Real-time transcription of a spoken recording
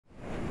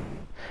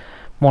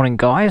Morning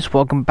guys,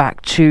 welcome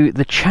back to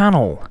the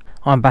channel.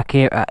 I'm back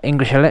here at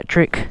English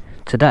Electric.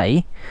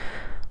 Today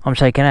I'm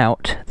taking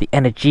out the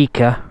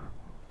Energica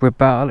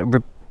Ribelle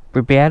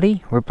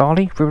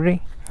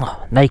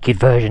naked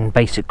version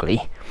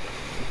basically.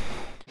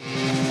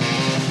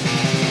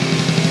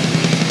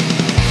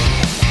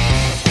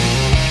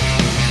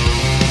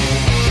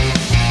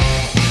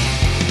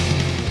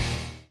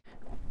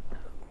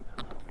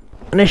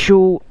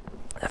 Initial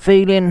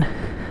feeling,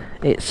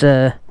 it's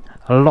a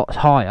lot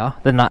higher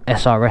than that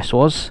SRS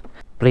was. I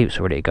believe it's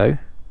ready to go.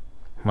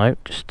 No,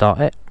 just start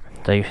it.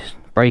 So you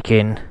brake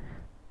in.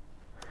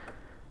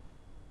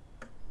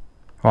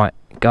 Right,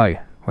 go.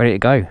 Ready to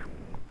go.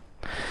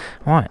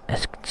 Right,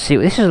 let's see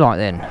what this is like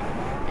then.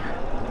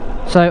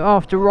 So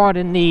after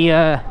riding the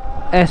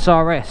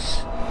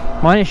SRS,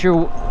 my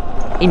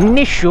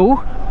initial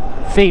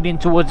feeling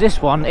towards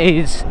this one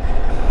is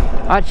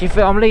I actually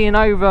feel I'm leaning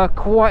over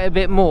quite a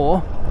bit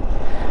more.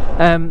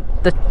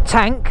 The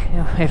tank,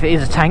 if it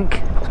is a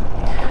tank,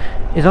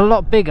 is a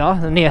lot bigger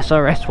than the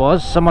SRS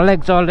was, so my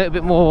legs are a little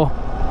bit more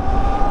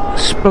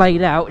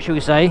splayed out, shall we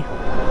say,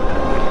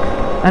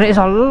 and it's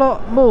a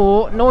lot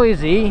more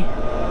noisy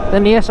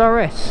than the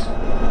SRS.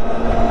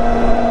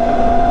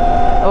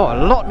 Oh, a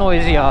lot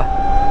noisier.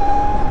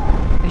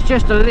 It's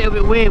just a little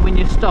bit weird when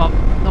you stop.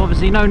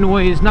 Obviously no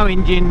noise, no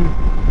engine,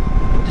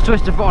 just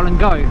twist the throttle and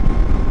go.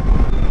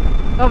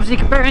 Obviously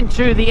comparing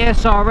to the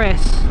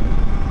SRS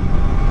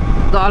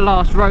that I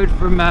last rode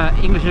from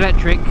English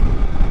Electric,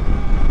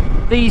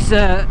 these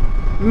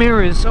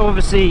mirrors are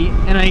obviously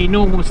in a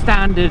normal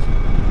standard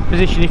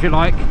position, if you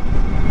like,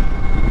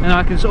 and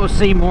I can sort of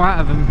see more out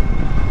of them.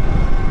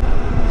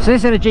 So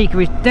this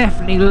Energica is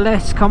definitely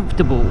less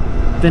comfortable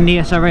than the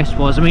SRS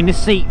was. I mean, this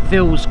seat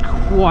feels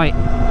quite,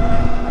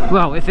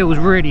 well, it feels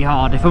really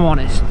hard if I'm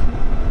honest,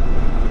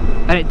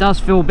 and it does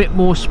feel a bit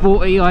more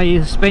sporty.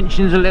 The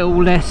suspension's a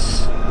little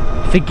less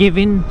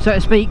forgiving, so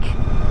to speak.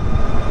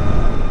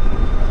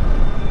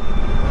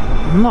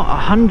 I'm not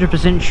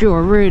 100%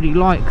 sure I really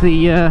like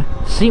the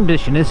seat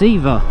position this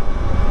either,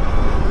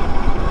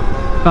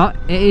 but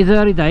it is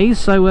early days,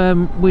 so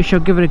we shall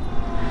give it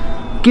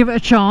a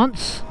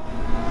chance.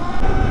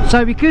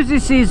 So because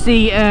this is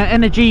the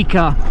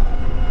Energica,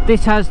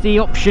 this has the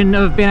option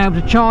of being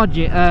able to charge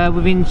it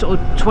within sort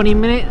of 20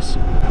 minutes,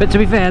 but to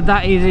be fair,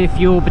 that is if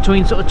you're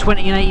between sort of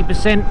 20 and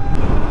 80%.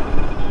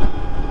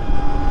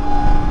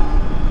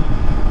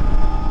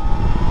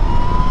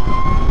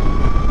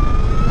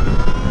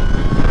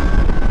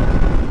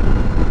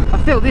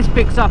 I feel this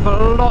picks up a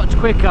lot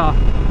quicker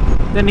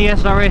than the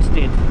SRS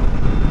did.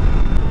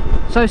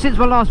 So since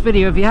my last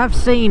video, if you have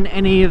seen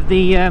any of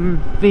the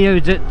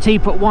videos that T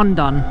put one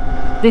done,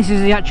 this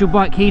is the actual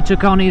bike he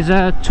took on his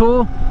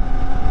tour,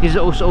 his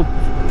little sort of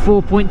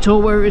 4-point tour,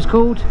 whatever it's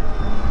called.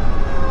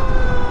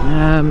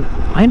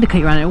 I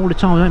indicate around it all the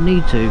time, I don't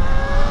need to.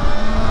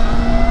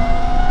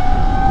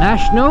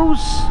 Nationals.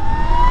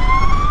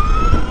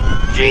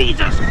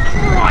 Jesus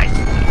Christ!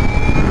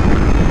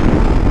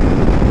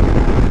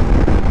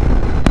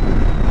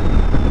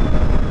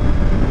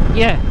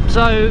 Yeah,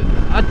 so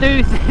I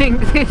do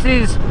think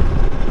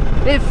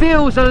it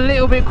feels a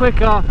little bit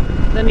quicker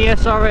than the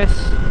SRS.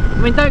 I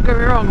mean, don't get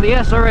me wrong, the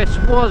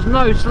SRS was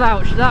no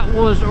slouch, that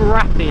was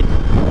rapid,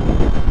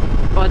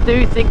 but I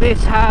do think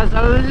this has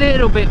a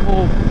little bit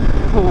more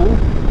pull.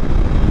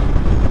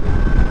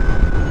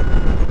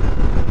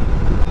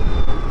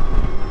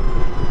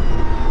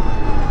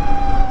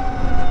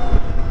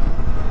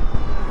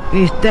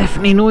 It's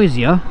definitely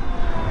noisier,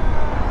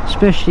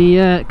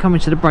 especially coming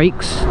to the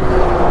brakes.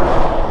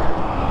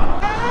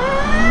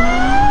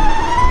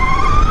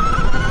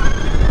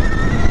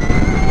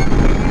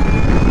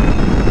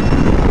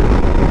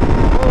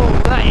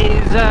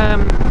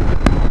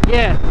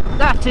 Yeah,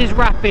 that is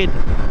rapid.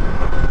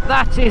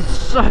 That is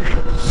so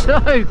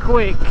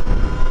quick.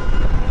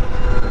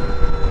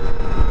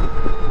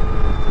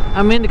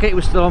 And my indicator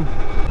was still on.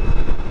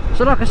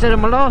 So like I said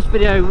in my last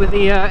video with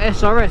the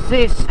SRS,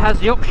 this has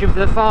the option for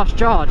the fast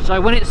charge.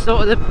 So when it's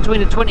sort of between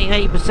the 20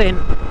 and 80%,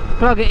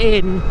 plug it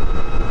in,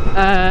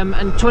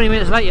 and 20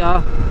 minutes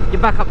later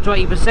you're back up to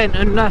 80%,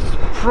 and that's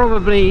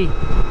probably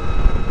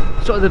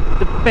sort of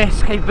the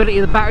best capability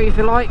of the battery, if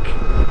you like.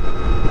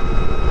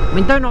 I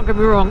mean, don't not get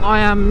me wrong, I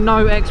am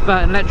no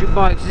expert in electric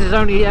bikes. This is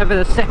only ever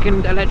the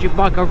second electric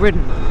bike I've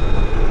ridden.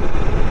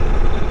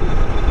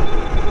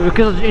 But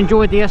because I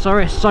enjoyed the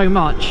SRS so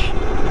much,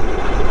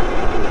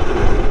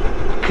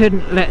 I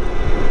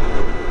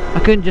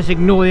couldn't just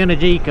ignore the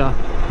Energica.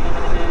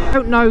 I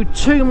don't know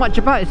too much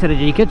about this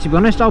Energica, to be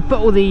honest. I'll put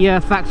all the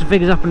facts and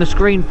figures up on the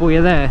screen for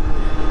you there.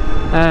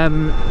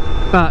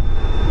 But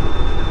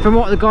from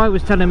what the guy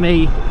was telling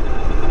me,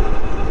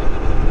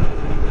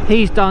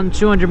 he's done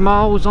 200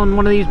 miles on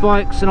one of these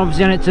bikes, and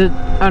obviously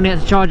only had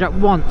to charge up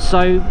once,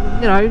 so you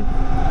know,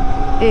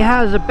 it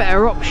has a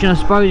better option, I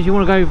suppose, if you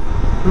want to go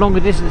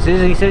longer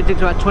distances. And he said it takes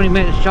about 20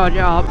 minutes to charge it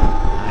up.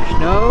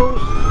 Nationals.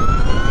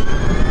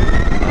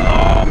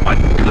 Oh my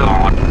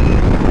god!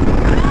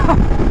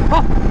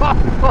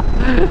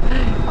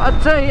 I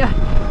tell you,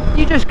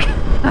 you just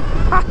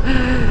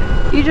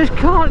you just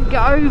can't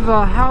get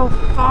over how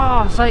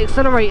fast they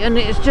accelerate, and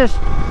it's just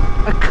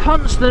a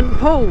constant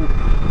pull,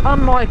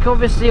 unlike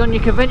obviously on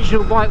your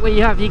conventional bike where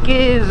you have your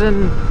gears,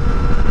 and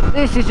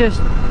this is just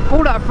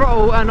pull that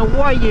throttle and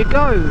away you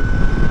go.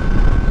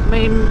 I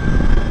mean,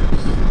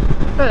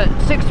 look,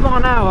 60 miles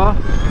an hour.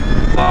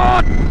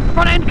 Oh,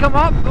 front end come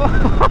up.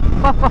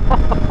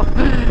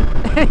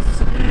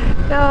 It's,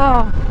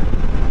 oh,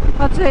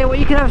 I'll tell you what,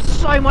 you can have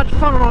so much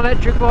fun on an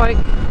electric bike.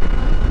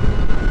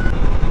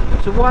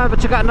 So why have I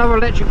took out another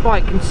electric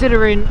bike,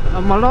 considering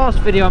on my last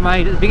video I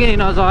made at the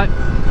beginning I was like,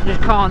 I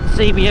just can't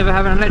see me ever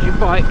having an electric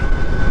bike.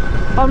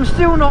 I'm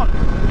still not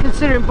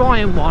considering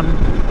buying one,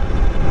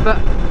 but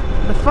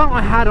the fun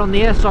I had on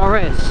the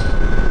SRS,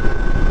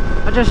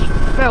 I just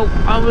felt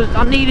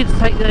I needed to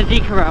take the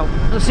Energica out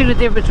and see the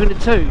difference between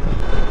the two.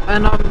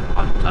 And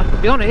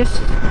I'll be honest,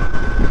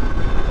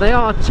 they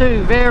are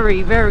two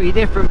very, very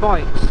different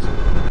bikes.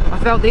 I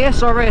felt the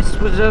SRS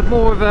was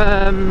more of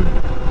a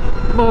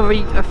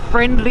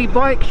friendly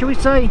bike, shall we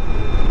say?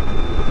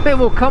 A bit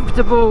more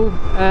comfortable,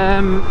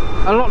 a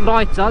lot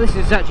lighter. This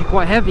is actually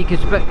quite heavy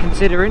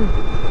considering.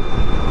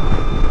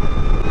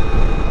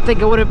 I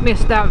think I would have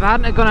missed out if I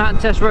hadn't gone out and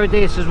test rode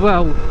this as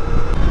well.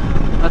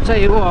 I'll tell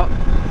you what,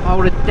 I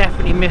would have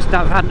definitely missed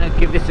out if I hadn't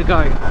give this a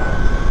go.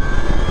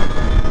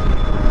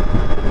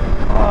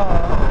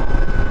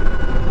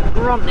 Oh, the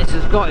grunt this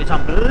has got is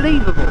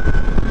unbelievable.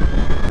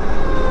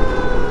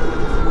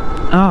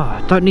 Oh,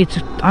 I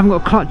haven't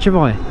got a clutch, have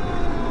I?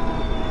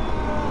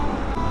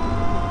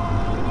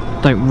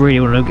 Don't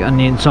really want to get on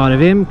the inside of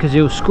him because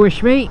he'll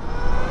squish me.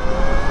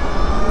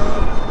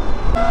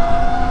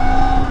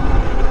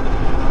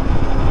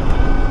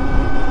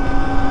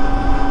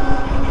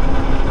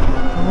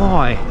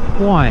 Why?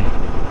 Why?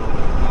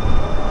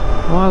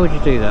 Why would you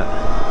do that?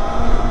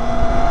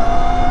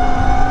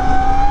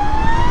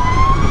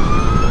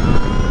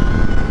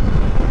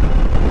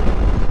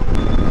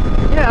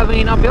 Yeah, I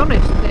mean, I'll be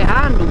honest, it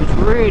handles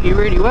really,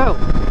 really well.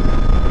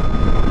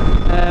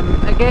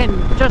 Again,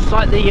 just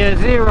like the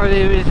Zero,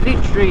 there is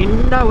literally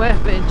no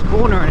effort into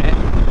cornering it.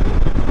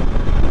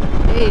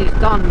 It is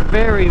done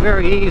very,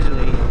 very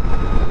easily.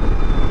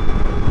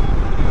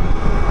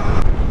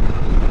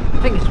 I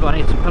think this one I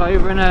need to pull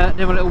over and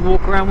do a little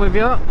walk around with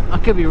you. I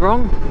could be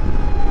wrong.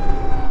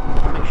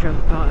 Make sure I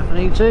can if I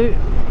need to.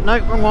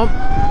 Nope, wrong one.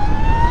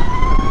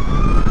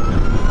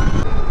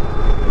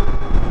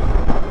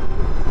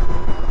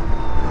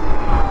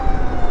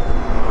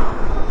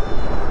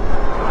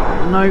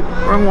 Nope,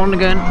 wrong one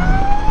again.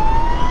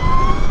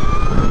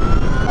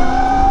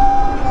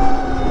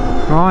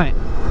 Right.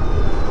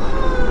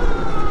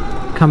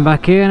 Come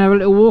back here and have a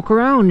little walk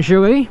around,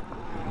 shall we?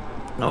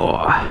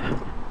 Oh.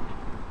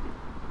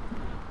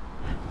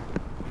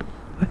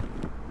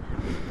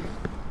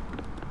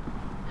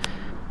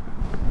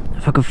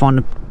 If I can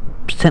find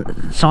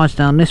the sides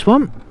down this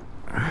one.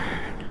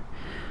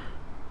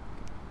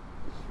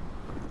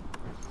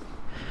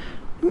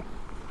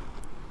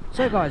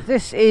 So guys,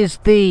 this is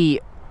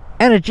the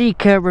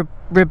Energica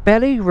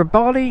Ribelle.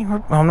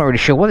 I'm not really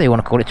sure what they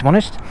want to call it, to be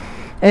honest.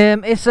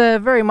 It's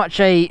very much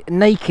a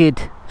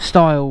naked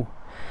style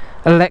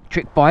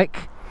electric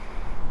bike.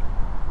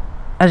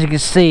 As you can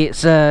see,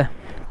 it's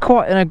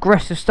quite an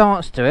aggressive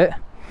stance to it.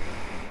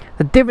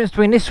 The difference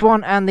between this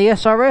one and the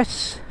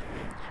SRS,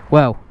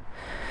 well,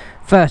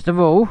 first of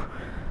all,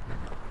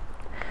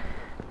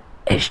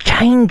 it's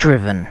chain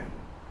driven.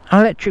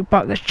 An electric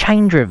bike that's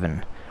chain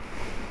driven.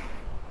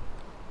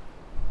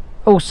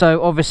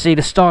 Also, obviously,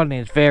 the styling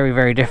is very,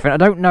 very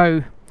different. I don't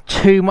know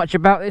too much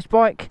about this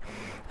bike.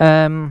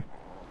 It's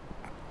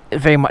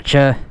very much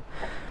a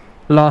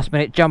last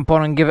minute jump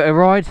on and give it a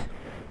ride.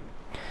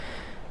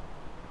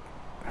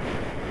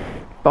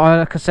 But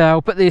like I say,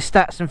 I'll put these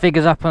stats and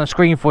figures up on the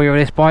screen for you of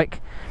this bike.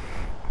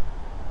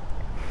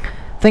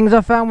 Things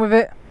I found with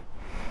it,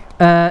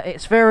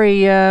 it's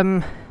very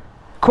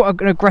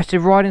quite an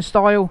aggressive riding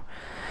style.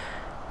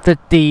 The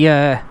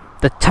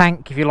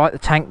tank, if you like, the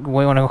tank,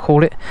 what you want to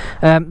call it,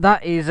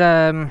 that is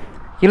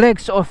your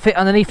legs sort of fit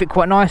underneath it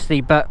quite nicely,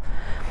 but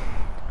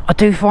I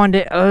do find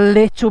it a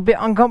little bit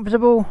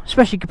uncomfortable,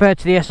 especially compared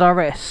to the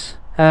SRS.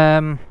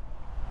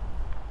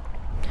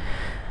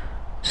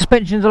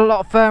 Suspension's a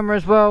lot firmer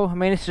as well. I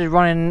mean, this is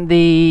running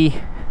the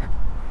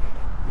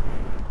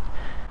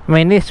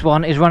this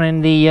one is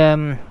running the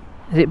is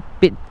it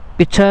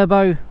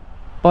Biturbo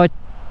by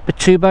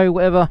Biturbo,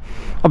 whatever.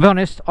 I'll be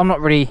honest, I'm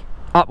not really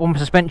up on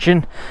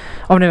suspension.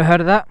 I've never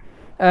heard of that.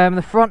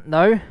 The front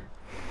though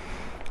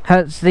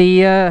has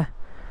the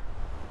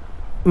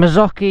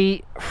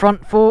Mazzocchi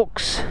front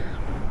forks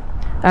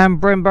and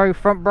Brembo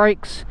front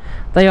brakes.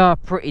 They are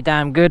pretty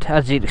damn good,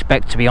 as you'd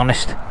expect, to be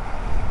honest.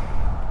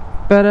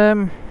 But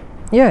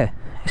yeah,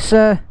 it's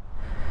still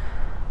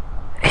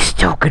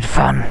good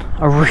fun.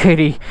 I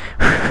really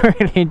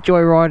enjoy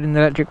riding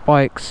the electric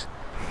bikes.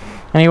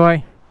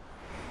 Anyway,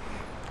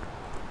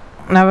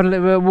 now have a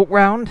little bit of walk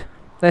round.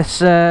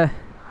 Let's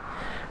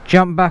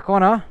jump back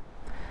on her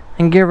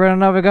and give her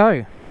another go.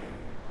 You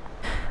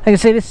can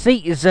see this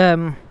seat is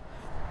it's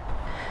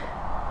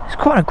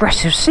quite an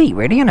aggressive seat,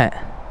 really, isn't it?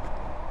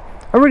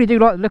 I really do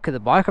like the look of the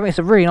bike. I mean, it's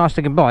a really nice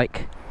looking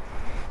bike.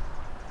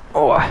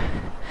 Oh,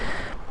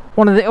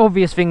 one of the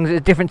obvious things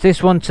that's different to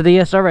this one to the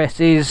SRS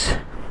is,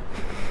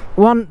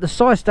 one, the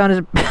side stand is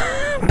a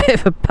bit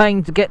of a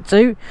pain to get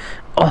to.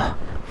 Oh.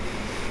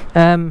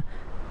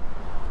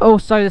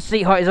 Also, the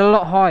seat height is a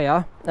lot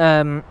higher.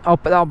 I'll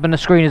put that up on the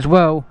screen as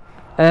well.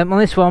 On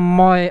this one,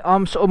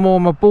 I'm sort of more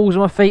on my balls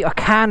on my feet. I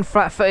can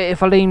flat foot it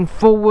if I lean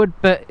forward,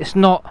 but it's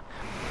not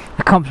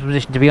a comfortable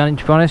position to be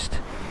honest.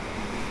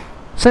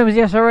 Same as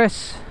the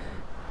SRS.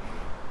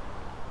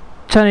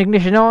 Turn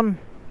ignition on.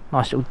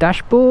 Nice little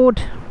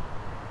dashboard.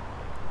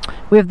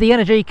 With the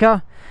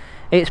Energica,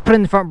 it's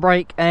putting the front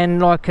brake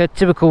and like a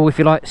typical, if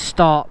you like,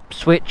 start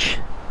switch,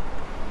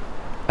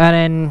 and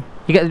then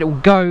you get the little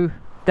go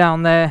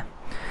down there,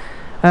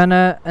 and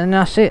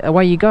that's it.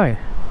 Away you go.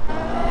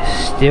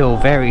 Still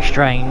very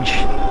strange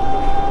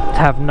to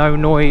have no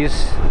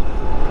noise.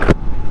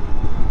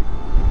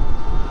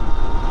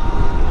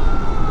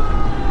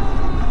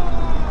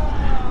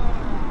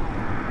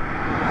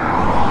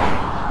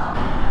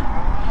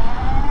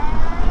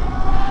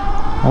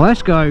 Well,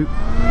 let's go.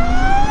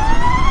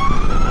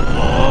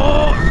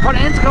 Oh, front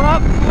ends come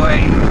up.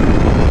 Wait.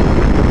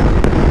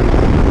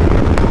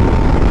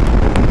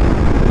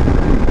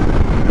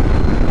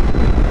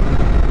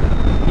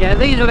 Yeah,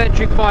 these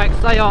electric bikes,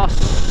 they are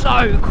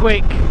so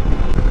quick.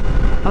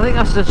 I think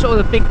that's the sort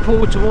of the big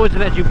pull towards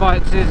electric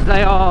bikes, is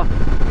they are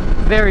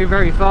very,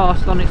 very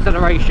fast on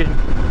acceleration.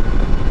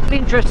 The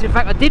interesting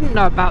fact I didn't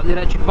know about the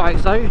electric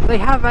bikes though, they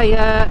have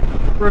a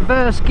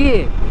reverse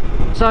gear.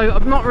 So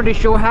I'm not really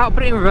sure how to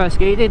put it in reverse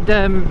gear. It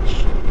did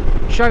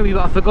show me,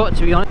 but I forgot,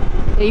 to be honest.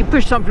 You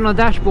push something on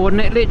the dashboard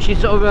and it literally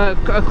sort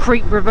of a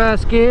creep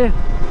reverse gear.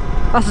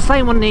 That's the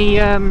same on the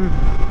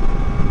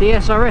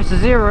SRS, the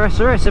Zero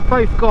SRS. They've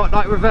both got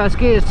like reverse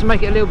gears to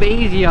make it a little bit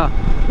easier.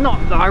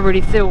 Not that I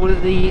really feel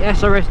that the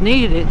SRS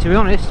needed it, to be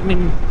honest. I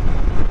mean,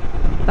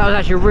 that was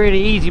actually a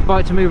really easy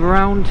bike to move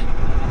around.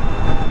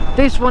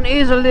 This one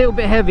is a little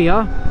bit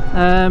heavier,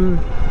 and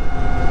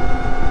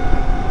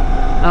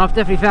I've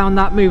definitely found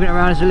that moving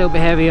around is a little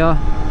bit heavier,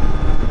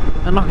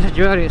 and like I said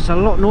to you earlier, it's a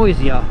lot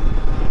noisier,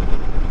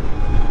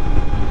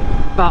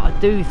 but I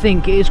do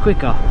think it is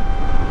quicker.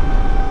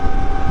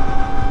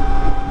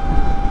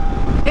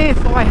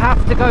 If I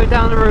have to go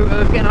down the route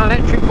of getting an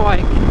electric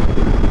bike,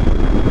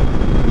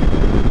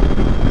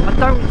 I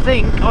don't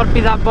think I'd be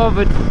that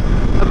bothered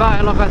about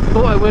it like I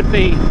thought I would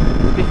be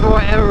before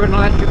I ever rode an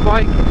electric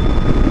bike,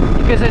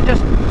 because they're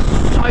just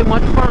so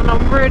much fun, and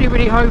I'm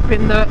really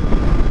hoping that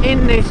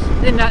in that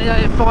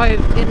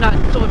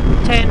sort of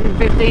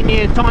 10-15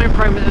 year time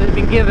frame that has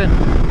been given,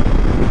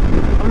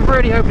 I'm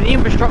really hoping the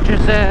infrastructure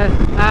is there,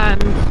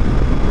 and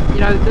you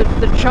know,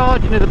 the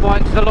charging of the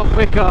bikes is a lot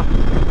quicker,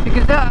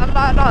 because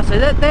like I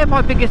say, they're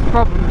my biggest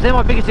problems, they're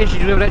my biggest issues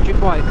with electric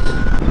bikes,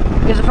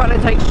 is the fact that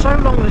it takes so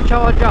long to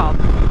charge up.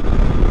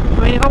 I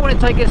mean, if I want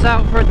to take this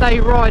out for a day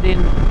riding,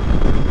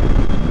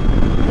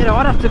 you know,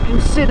 I'd have to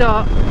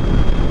consider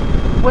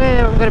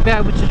where I'm going to be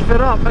able to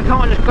fill up. I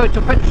can't just go to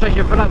a petrol station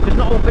and fill up, because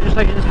not all petrol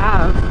stations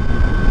have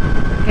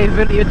the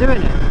capability of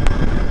doing it.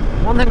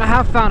 One thing I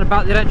have found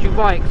about the electric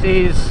bikes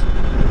is,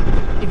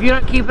 if you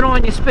don't keep an eye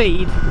on your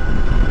speed,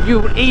 you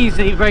will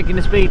easily break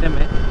the speed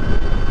limit.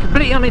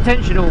 Completely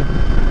unintentional.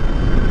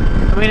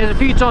 I mean, there's a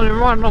few times I've been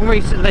riding along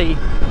recently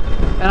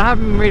and I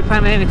haven't been really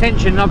paying any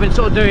attention. I've been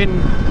sort of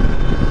doing,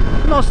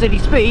 not steady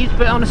speeds,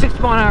 but on a 60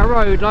 mile an hour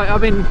road, like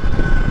I've been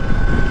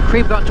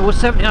creeping up towards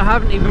 70 and I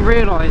haven't even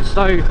realised.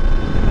 So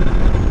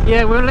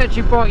yeah, with an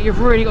electric bike you've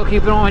really got to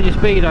keep an eye on your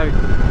speedo.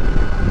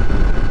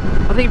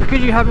 I think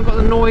because you haven't got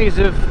the noise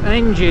of an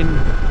engine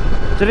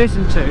to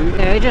listen to,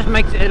 yeah, it just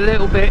makes it a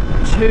little bit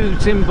too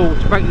simple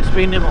to break the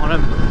speed limit on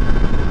them.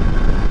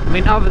 I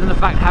mean, other than the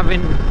fact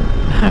having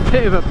a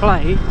bit of a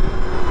play,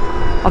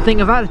 I think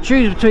if I had to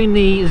choose between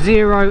the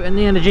Zero and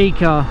the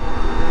Energica,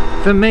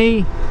 for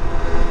me,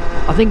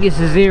 I think it's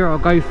the Zero I'll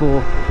go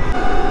for.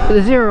 But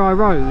the Zero I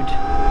rode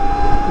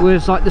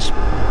was like the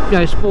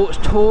sports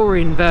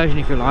touring version,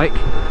 if you like.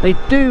 They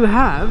do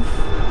have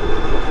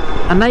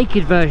a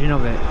naked version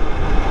of it,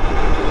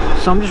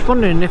 so I'm just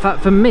wondering if that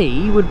for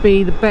me would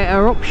be the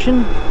better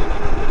option.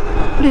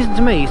 Listen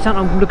to me, it's not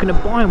I'm looking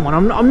at buying one.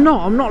 I'm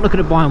not looking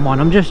at buying one.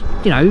 I'm just,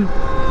 you know,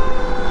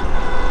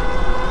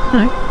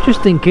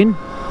 just thinking.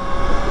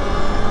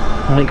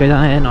 I let it go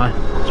down here, didn't I?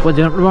 That's what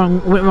I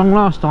went wrong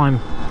last time.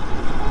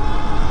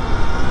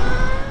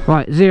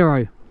 Right,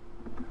 Zero.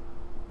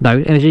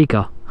 No,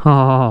 Energica. Ha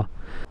ha ha.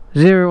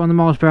 0 on the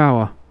miles per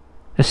hour.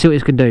 Let's see what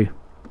this can do.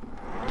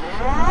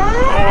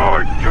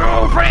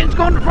 Oh, front end's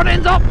gone, front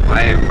end's up!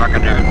 Hey,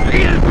 fucking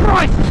Jesus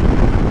Christ!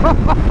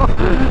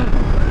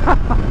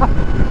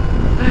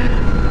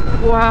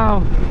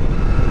 Wow.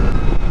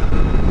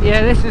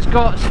 Yeah, this has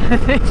got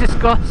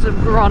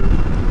some grunt.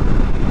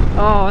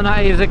 Oh, and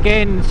that is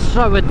again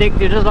so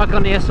addictive, just like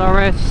on the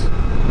SRS.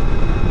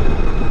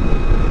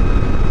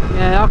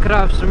 Yeah, I could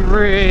have some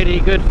really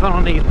good fun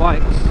on these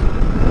bikes.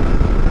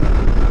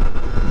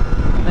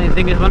 The only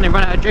thing is, when they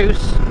run out of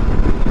juice,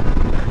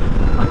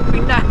 I'll be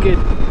knackered.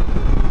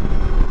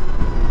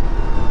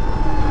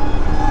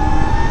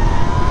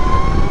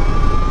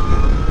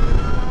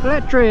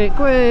 electric,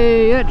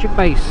 way, electric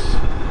base.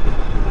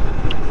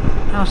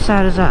 How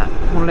sad is that?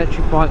 One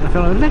electric bike, I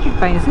feel like electric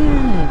base,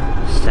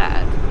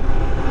 sad.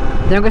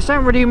 Now I'm going to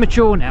sound really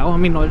immature now, I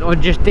mean I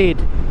just did,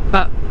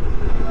 but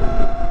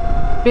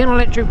being an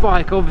electric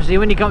bike, obviously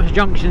when you come to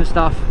junction and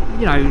stuff,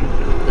 you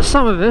know,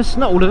 some of us,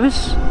 not all of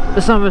us,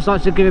 but some of us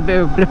like to give a bit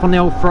of a blip on the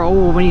old throttle,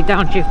 or when you're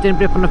downshifting,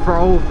 blip on the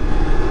throttle,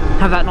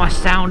 have that nice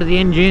sound of the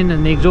engine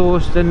and the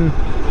exhaust, and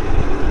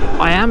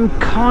I am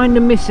kind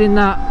of missing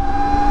that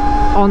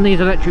on these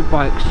electric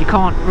bikes. You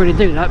can't really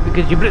do that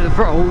because you blip the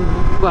throttle,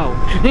 well,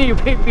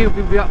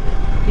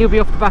 you'll be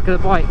off the back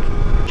of the bike.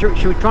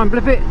 Should we try and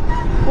blip it?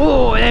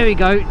 Oh, there we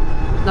go.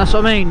 That's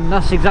what I mean.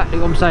 That's exactly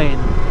what I'm saying.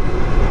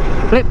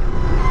 Blip.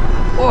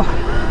 Oh.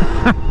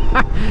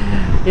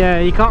 Yeah,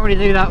 you can't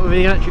really do that with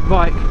the electric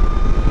bike.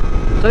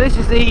 So this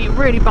is the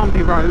really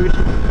bumpy road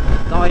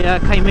that I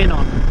came in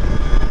on.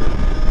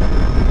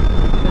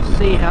 Let's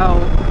see how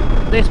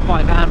this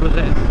bike handles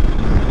it.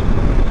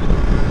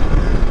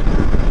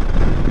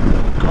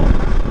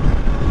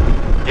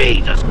 Oh.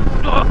 Jesus.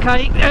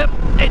 Okay. Yep.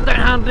 It don't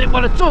handle it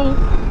well at all.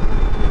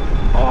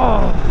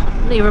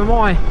 Oh, neither am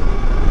I.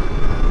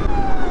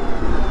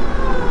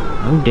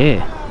 Oh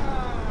dear,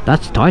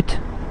 that's tight.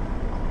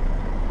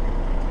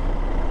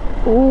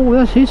 Oh,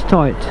 that is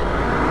tight.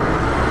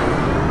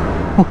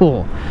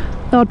 Oh,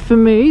 not for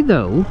me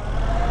though.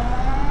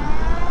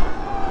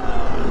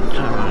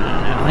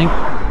 I think.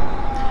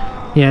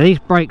 Yeah, these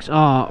brakes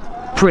are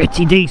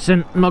pretty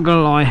decent, I'm not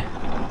gonna lie.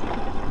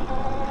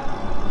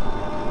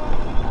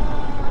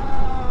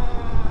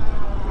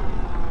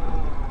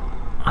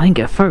 I didn't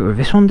get a photo of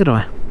this one, did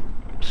I?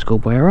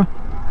 Schoolboy error.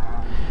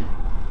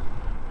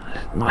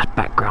 Nice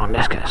background,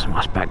 let's get some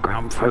nice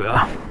background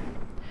photo.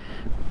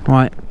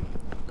 Right,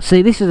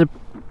 see, this is a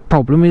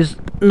problem, is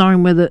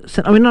knowing whether,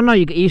 I mean I know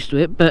you get used to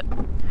it, but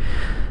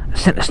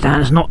centre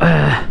stand is not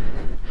the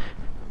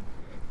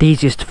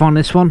easiest to find.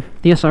 This one,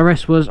 the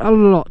SRS, was a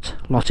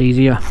lot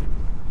easier.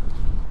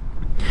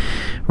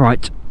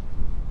 Right,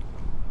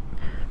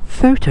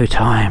 photo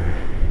time.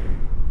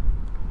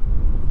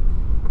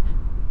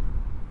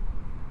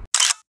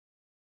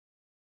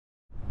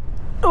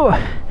 Oh,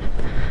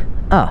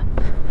 ah.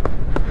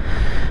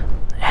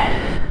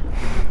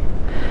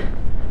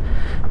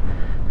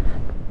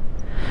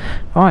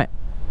 Right.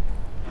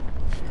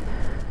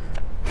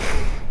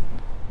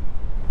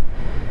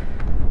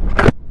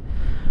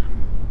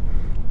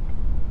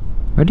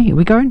 Ready? Are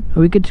we going? Are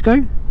we good to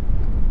go?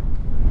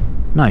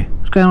 No.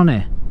 What's going on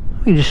here?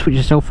 You can just switch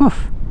yourself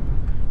off.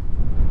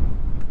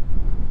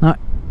 No.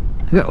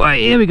 Wait,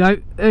 here we go.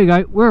 There we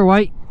go. We're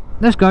away.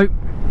 Let's go.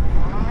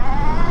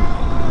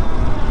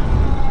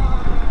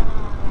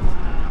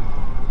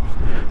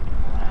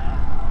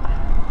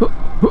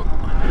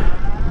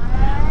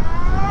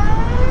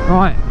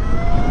 Right,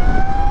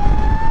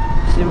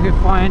 see if we can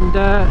find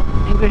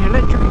English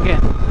Electric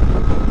again.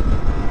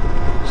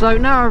 So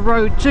now I've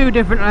rode two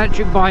different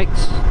electric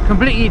bikes,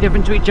 completely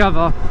different to each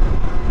other.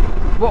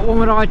 What one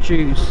would I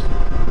choose?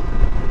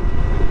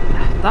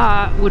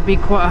 That would be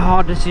quite a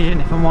hard decision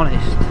if I'm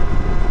honest.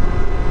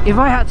 If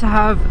I had to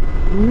have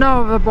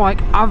no other bike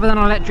other than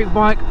an electric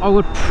bike, I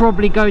would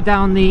probably go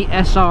down the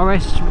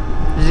SRS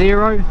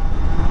Zero.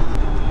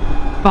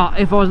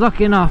 But if I was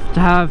lucky enough to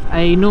have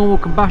a normal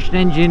combustion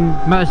engine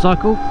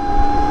motorcycle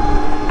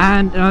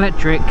and an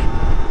electric,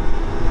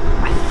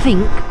 I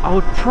think I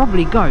would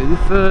probably go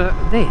for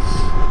this.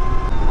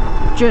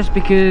 Just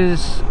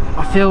because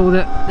I feel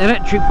that the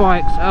electric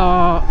bikes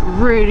are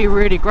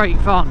really great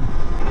fun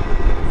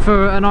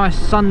for a nice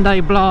Sunday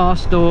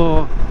blast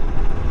or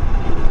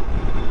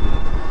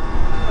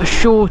a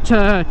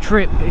shorter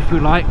trip, if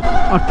you like.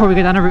 I'd probably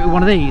go down the route with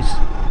one of these.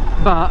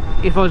 But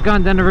if I was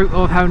going down the route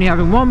of only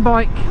having one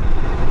bike,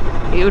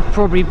 it would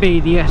probably be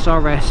the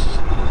SRS.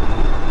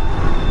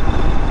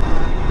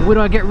 Would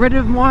I get rid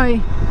of my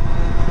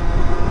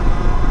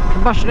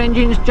combustion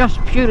engines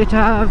just purely to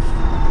have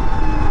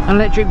an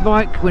electric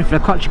bike? Went for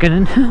the clutch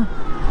again.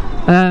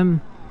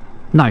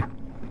 No.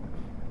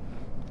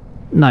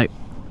 No,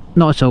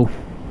 not at all.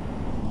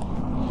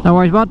 No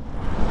worries, bud.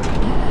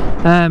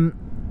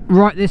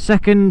 Right this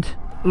second,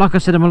 like I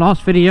said in my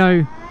last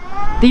video,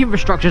 the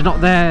infrastructure's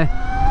not there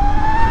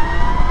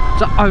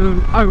to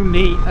own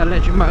only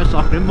electric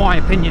motorcycle, in my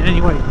opinion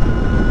anyway.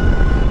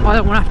 I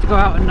don't want to have to go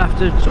out and have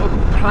to sort of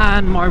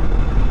plan my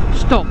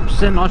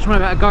stops, and I just want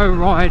to be able to go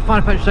ride,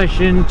 find a petrol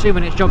station, 2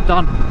 minutes, job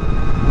done.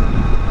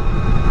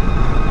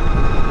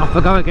 Off I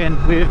go again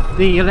with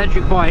the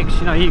electric bikes.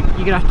 You know, you're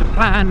gonna have to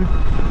plan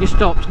your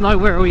stops, know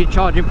where all your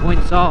charging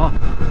points are.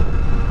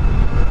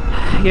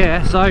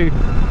 Yeah, so,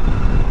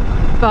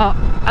 but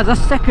as a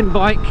second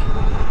bike,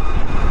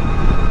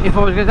 if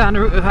I was going down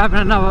the route of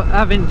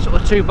having sort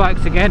of two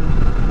bikes again,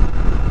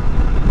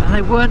 and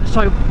they weren't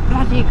so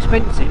bloody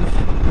expensive,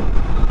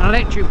 an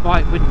electric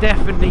bike would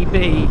definitely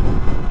be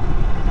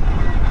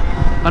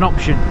an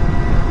option.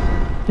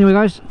 Anyway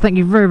guys, thank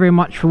you very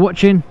much for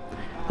watching.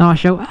 Now I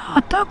shall...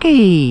 Oh,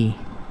 doggy!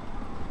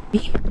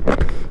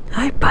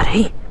 Hi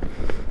buddy.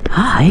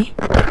 Hi.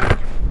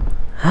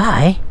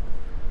 Hi.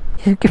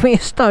 Give me a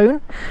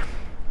stone?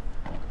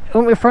 You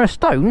want me to throw a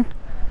stone?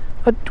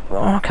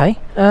 Okay.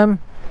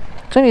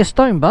 It's only a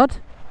stone, bud.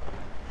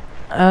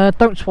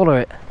 Don't swallow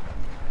it.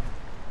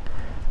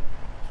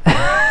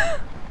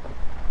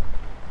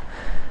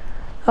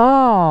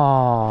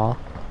 Oh.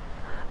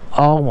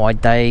 Oh my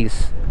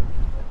days.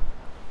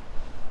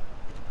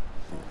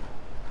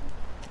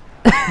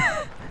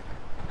 How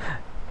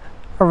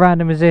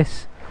random is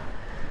this?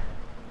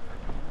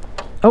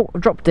 Oh, I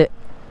dropped it.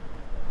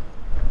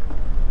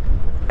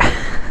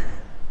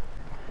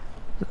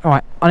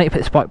 Alright, I need to put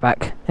this bike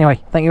back. Anyway,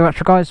 thank you very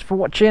much guys for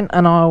watching,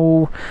 and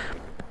I'm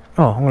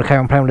going to carry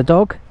on playing with the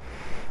dog,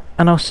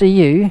 and I'll see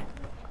you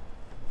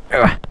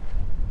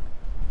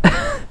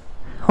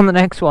on the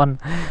next one.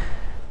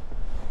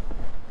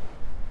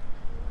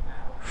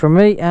 From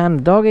me and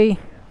the doggy,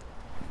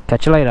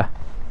 catch you later.